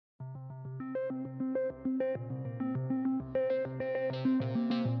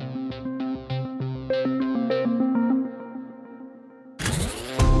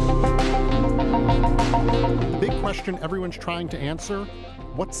big question everyone's trying to answer: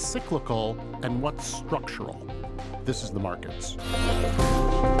 what's cyclical and what's structural? This is The Markets.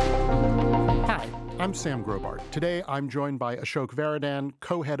 Hi, I'm Sam Grobart. Today, I'm joined by Ashok Varadhan,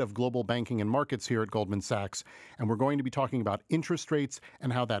 co-head of global banking and markets here at Goldman Sachs, and we're going to be talking about interest rates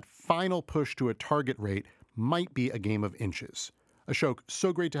and how that final push to a target rate might be a game of inches. Ashok,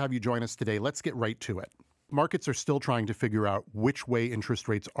 so great to have you join us today. Let's get right to it. Markets are still trying to figure out which way interest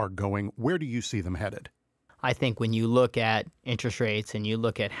rates are going. Where do you see them headed? I think when you look at interest rates and you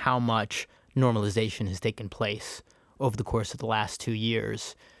look at how much normalization has taken place over the course of the last 2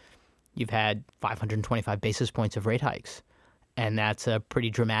 years, you've had 525 basis points of rate hikes, and that's a pretty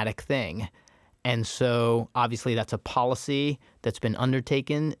dramatic thing. And so obviously that's a policy that's been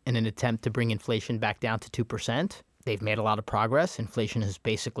undertaken in an attempt to bring inflation back down to 2%. They've made a lot of progress. Inflation has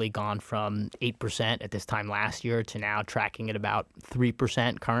basically gone from 8% at this time last year to now tracking at about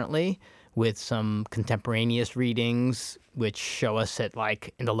 3% currently, with some contemporaneous readings which show us at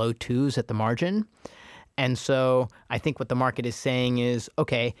like in the low twos at the margin. And so I think what the market is saying is,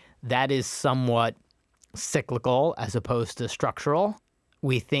 okay, that is somewhat cyclical as opposed to structural.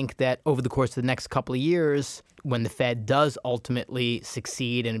 We think that over the course of the next couple of years, when the Fed does ultimately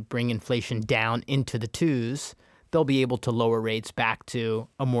succeed and bring inflation down into the twos, they'll be able to lower rates back to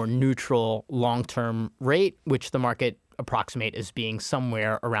a more neutral long-term rate, which the market approximate as being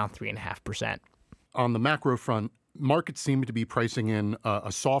somewhere around 3.5%. On the macro front, markets seem to be pricing in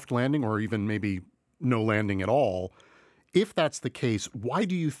a soft landing or even maybe no landing at all. If that's the case, why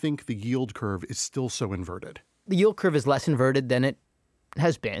do you think the yield curve is still so inverted? The yield curve is less inverted than it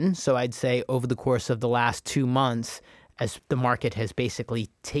has been. So I'd say over the course of the last 2 months, as the market has basically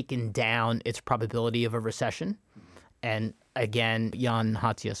taken down its probability of a recession. And again, Jan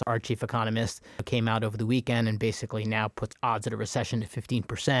Hatzius, our chief economist, came out over the weekend and basically now puts odds at a recession to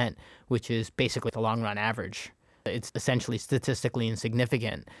 15%, which is basically the long-run average. It's essentially statistically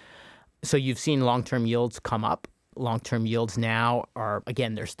insignificant. So you've seen long-term yields come up. Long-term yields now are,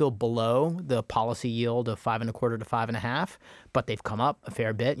 again, they're still below the policy yield of 5.25 to 5.5, but they've come up a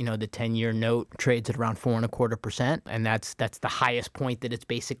fair bit. You know, the 10-year note trades at around 4.25%, and that's the highest point that it's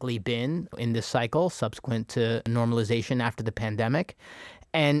basically been in this cycle subsequent to normalization after the pandemic.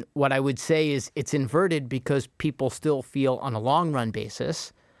 And what I would say is it's inverted because people still feel on a long-run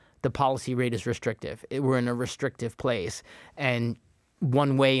basis the policy rate is restrictive. We're in a restrictive place. And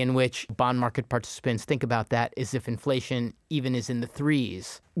one way in which bond market participants think about that is if inflation even is in the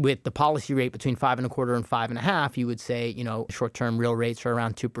threes, with the policy rate between 5.25 and 5.5, you would say, you know, short-term real rates are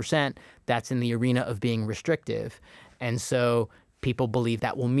around 2%. That's in the arena of being restrictive. And so people believe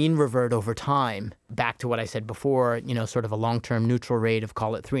that will mean revert over time back to what I said before, you know, sort of a long-term neutral rate of,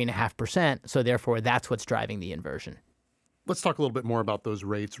 call it 3.5%. So therefore, that's what's driving the inversion. Let's talk a little bit more about those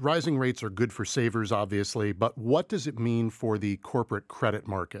rates. Rising rates are good for savers, obviously, but what does it mean for the corporate credit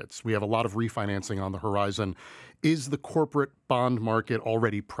markets? We have a lot of refinancing on the horizon. Is the corporate bond market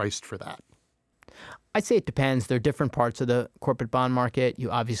already priced for that? I'd say it depends. There are different parts of the corporate bond market.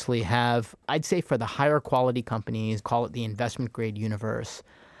 You obviously have, I'd say for the higher quality companies, call it the investment grade universe,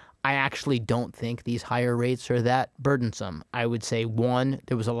 I actually don't think these higher rates are that burdensome. I would say, one,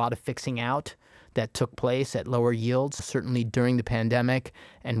 there was a lot of fixing out that took place at lower yields, certainly during the pandemic.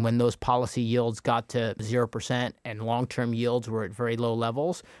 And when those policy yields got to 0% and long-term yields were at very low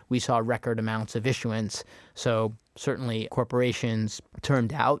levels, we saw record amounts of issuance. So certainly corporations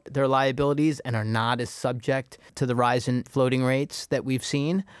termed out their liabilities and are not as subject to the rise in floating rates that we've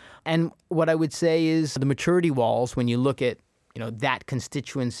seen. And what I would say is the maturity walls, when you look at, you know, that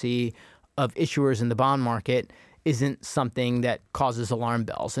constituency of issuers in the bond market, isn't something that causes alarm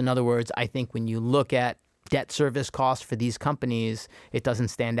bells. In other words, I think when you look at debt service costs for these companies, it doesn't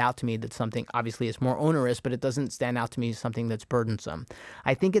stand out to me that something, obviously it's more onerous, but it doesn't stand out to me as something that's burdensome.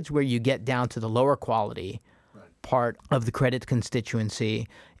 I think it's where you get down to the lower quality part of the credit constituency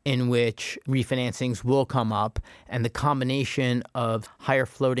in which refinancings will come up, and the combination of higher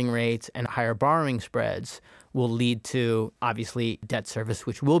floating rates and higher borrowing spreads will lead to, obviously, debt service,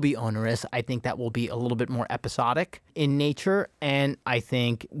 which will be onerous. I think that will be a little bit more episodic in nature, and I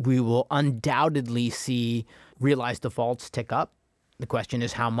think we will undoubtedly see realized defaults tick up. The question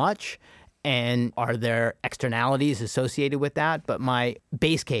is how much, and are there externalities associated with that? But my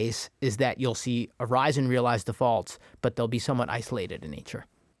base case is that you'll see a rise in realized defaults, but they'll be somewhat isolated in nature.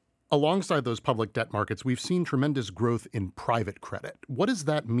 Alongside those public debt markets, we've seen tremendous growth in private credit. What does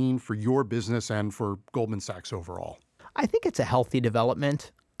that mean for your business and for Goldman Sachs overall? I think it's a healthy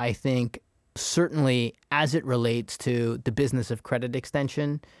development. I think certainly as it relates to the business of credit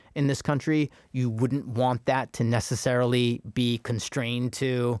extension in this country, you wouldn't want that to necessarily be constrained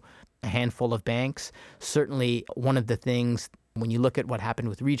to a handful of banks. Certainly, one of the things, when you look at what happened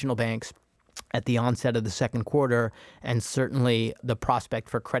with regional banks at the onset of the second quarter, and certainly the prospect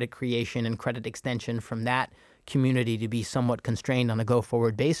for credit creation and credit extension from that community to be somewhat constrained on a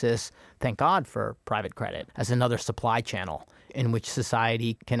go-forward basis, thank God for private credit as another supply channel in which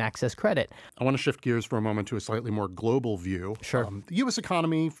society can access credit. I want to shift gears for a moment to a slightly more global view. Sure. The U.S.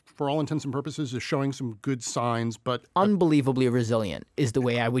 economy, for all intents and purposes, is showing some good signs, but unbelievably resilient is the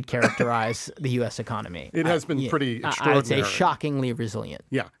way I would characterize the U.S. economy. It has been pretty extraordinary. I'd say shockingly resilient.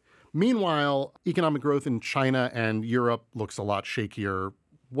 Yeah. Meanwhile, economic growth in China and Europe looks a lot shakier.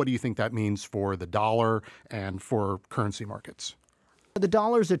 What do you think that means for the dollar and for currency markets? The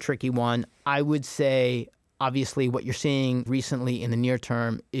dollar's a tricky one. I would say, obviously, what you're seeing recently in the near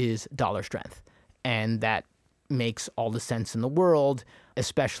term is dollar strength. And that makes all the sense in the world,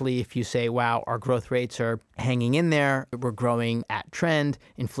 especially if you say, wow, our growth rates are hanging in there. We're growing at trend.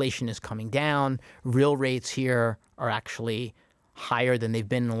 Inflation is coming down. Real rates here are actually higher than they've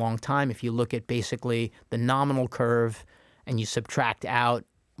been in a long time. If you look at basically the nominal curve and you subtract out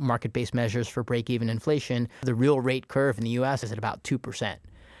market-based measures for break-even inflation, the real rate curve in the U.S. is at about 2%.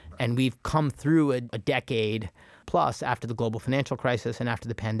 And we've come through a decade plus after the global financial crisis and after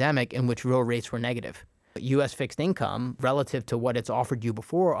the pandemic in which real rates were negative. U.S. fixed income, relative to what it's offered you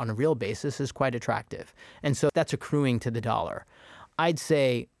before on a real basis, is quite attractive. And so that's accruing to the dollar. I'd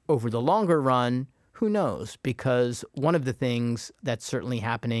say over the longer run, who knows? Because one of the things that's certainly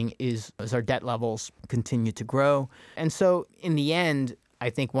happening is as our debt levels continue to grow. And so in the end, I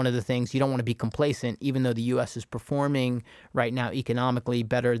think one of the things, you don't want to be complacent, even though the U.S. is performing right now economically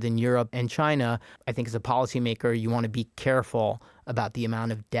better than Europe and China. I think as a policymaker, you want to be careful about the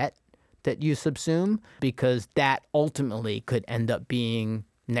amount of debt that you subsume, because that ultimately could end up being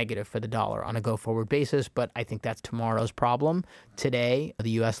negative for the dollar on a go-forward basis. But I think that's tomorrow's problem. Today, the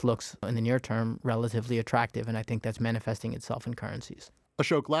U.S. looks, in the near term, relatively attractive, and I think that's manifesting itself in currencies.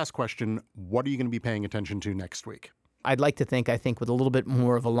 Ashok, last question. What are you going to be paying attention to next week? I'd like to think, with a little bit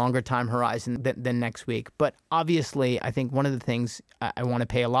more of a longer time horizon than next week. But obviously, I think one of the things I want to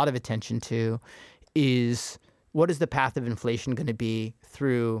pay a lot of attention to is what is the path of inflation going to be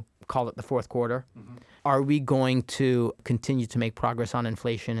through, call it the fourth quarter? Mm-hmm. Are we going to continue to make progress on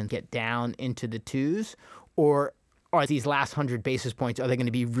inflation and get down into the twos? Or are these last 100 basis points, are they going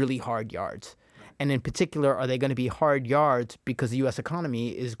to be really hard yards? And in particular, are they going to be hard yards because the U.S. economy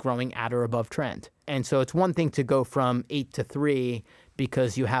is growing at or above trend? And so it's one thing to go from 8 to 3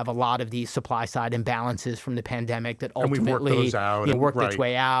 because you have a lot of these supply side imbalances from the pandemic that ultimately worked its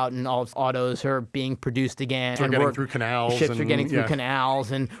way out, and all autos are being produced again. Ships are getting through canals. Ships are getting through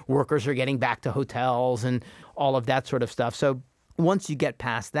canals, and workers are getting back to hotels and all of that sort of stuff. So once you get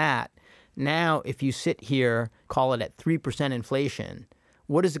past that, now if you sit here, call it at 3% inflation,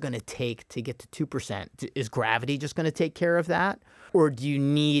 what is it going to take to get to 2%? Is gravity just going to take care of that? Or do you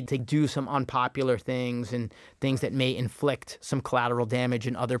need to do some unpopular things and things that may inflict some collateral damage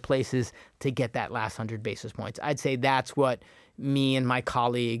in other places to get that last 100 basis points? I'd say that's what me and my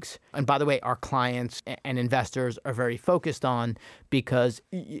colleagues, and by the way, our clients and investors are very focused on, because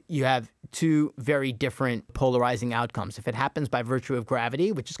you have two very different polarizing outcomes. If it happens by virtue of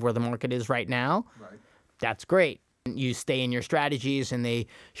gravity, which is where the market is right now, that's great. You stay in your strategies and they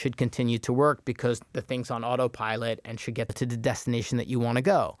should continue to work because the thing's on autopilot and should get to the destination that you want to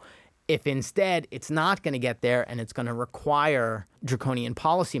go. If instead it's not going to get there and it's going to require draconian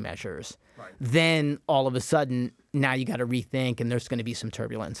policy measures, then all of a sudden now you got to rethink and there's going to be some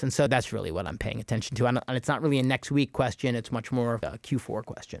turbulence. And so that's really what I'm paying attention to. And it's not really a next week question. It's much more of a Q4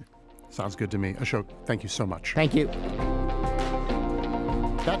 question. Sounds good to me. Ashok, thank you so much. Thank you.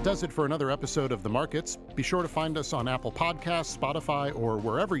 That does it for another episode of The Markets. Be sure to find us on Apple Podcasts, Spotify, or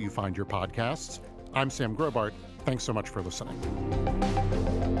wherever you find your podcasts. I'm Sam Grobart. Thanks so much for listening.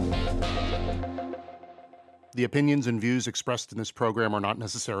 The opinions and views expressed in this program are not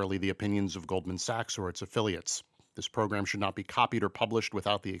necessarily the opinions of Goldman Sachs or its affiliates. This program should not be copied or published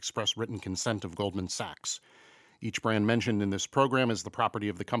without the express written consent of Goldman Sachs. Each brand mentioned in this program is the property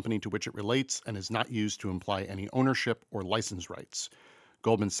of the company to which it relates and is not used to imply any ownership or license rights.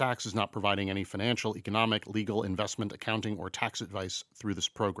 Goldman Sachs is not providing any financial, economic, legal, investment, accounting, or tax advice through this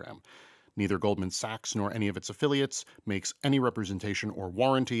program. Neither Goldman Sachs nor any of its affiliates makes any representation or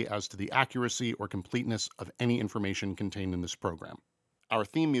warranty as to the accuracy or completeness of any information contained in this program. Our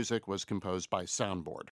theme music was composed by Soundboard.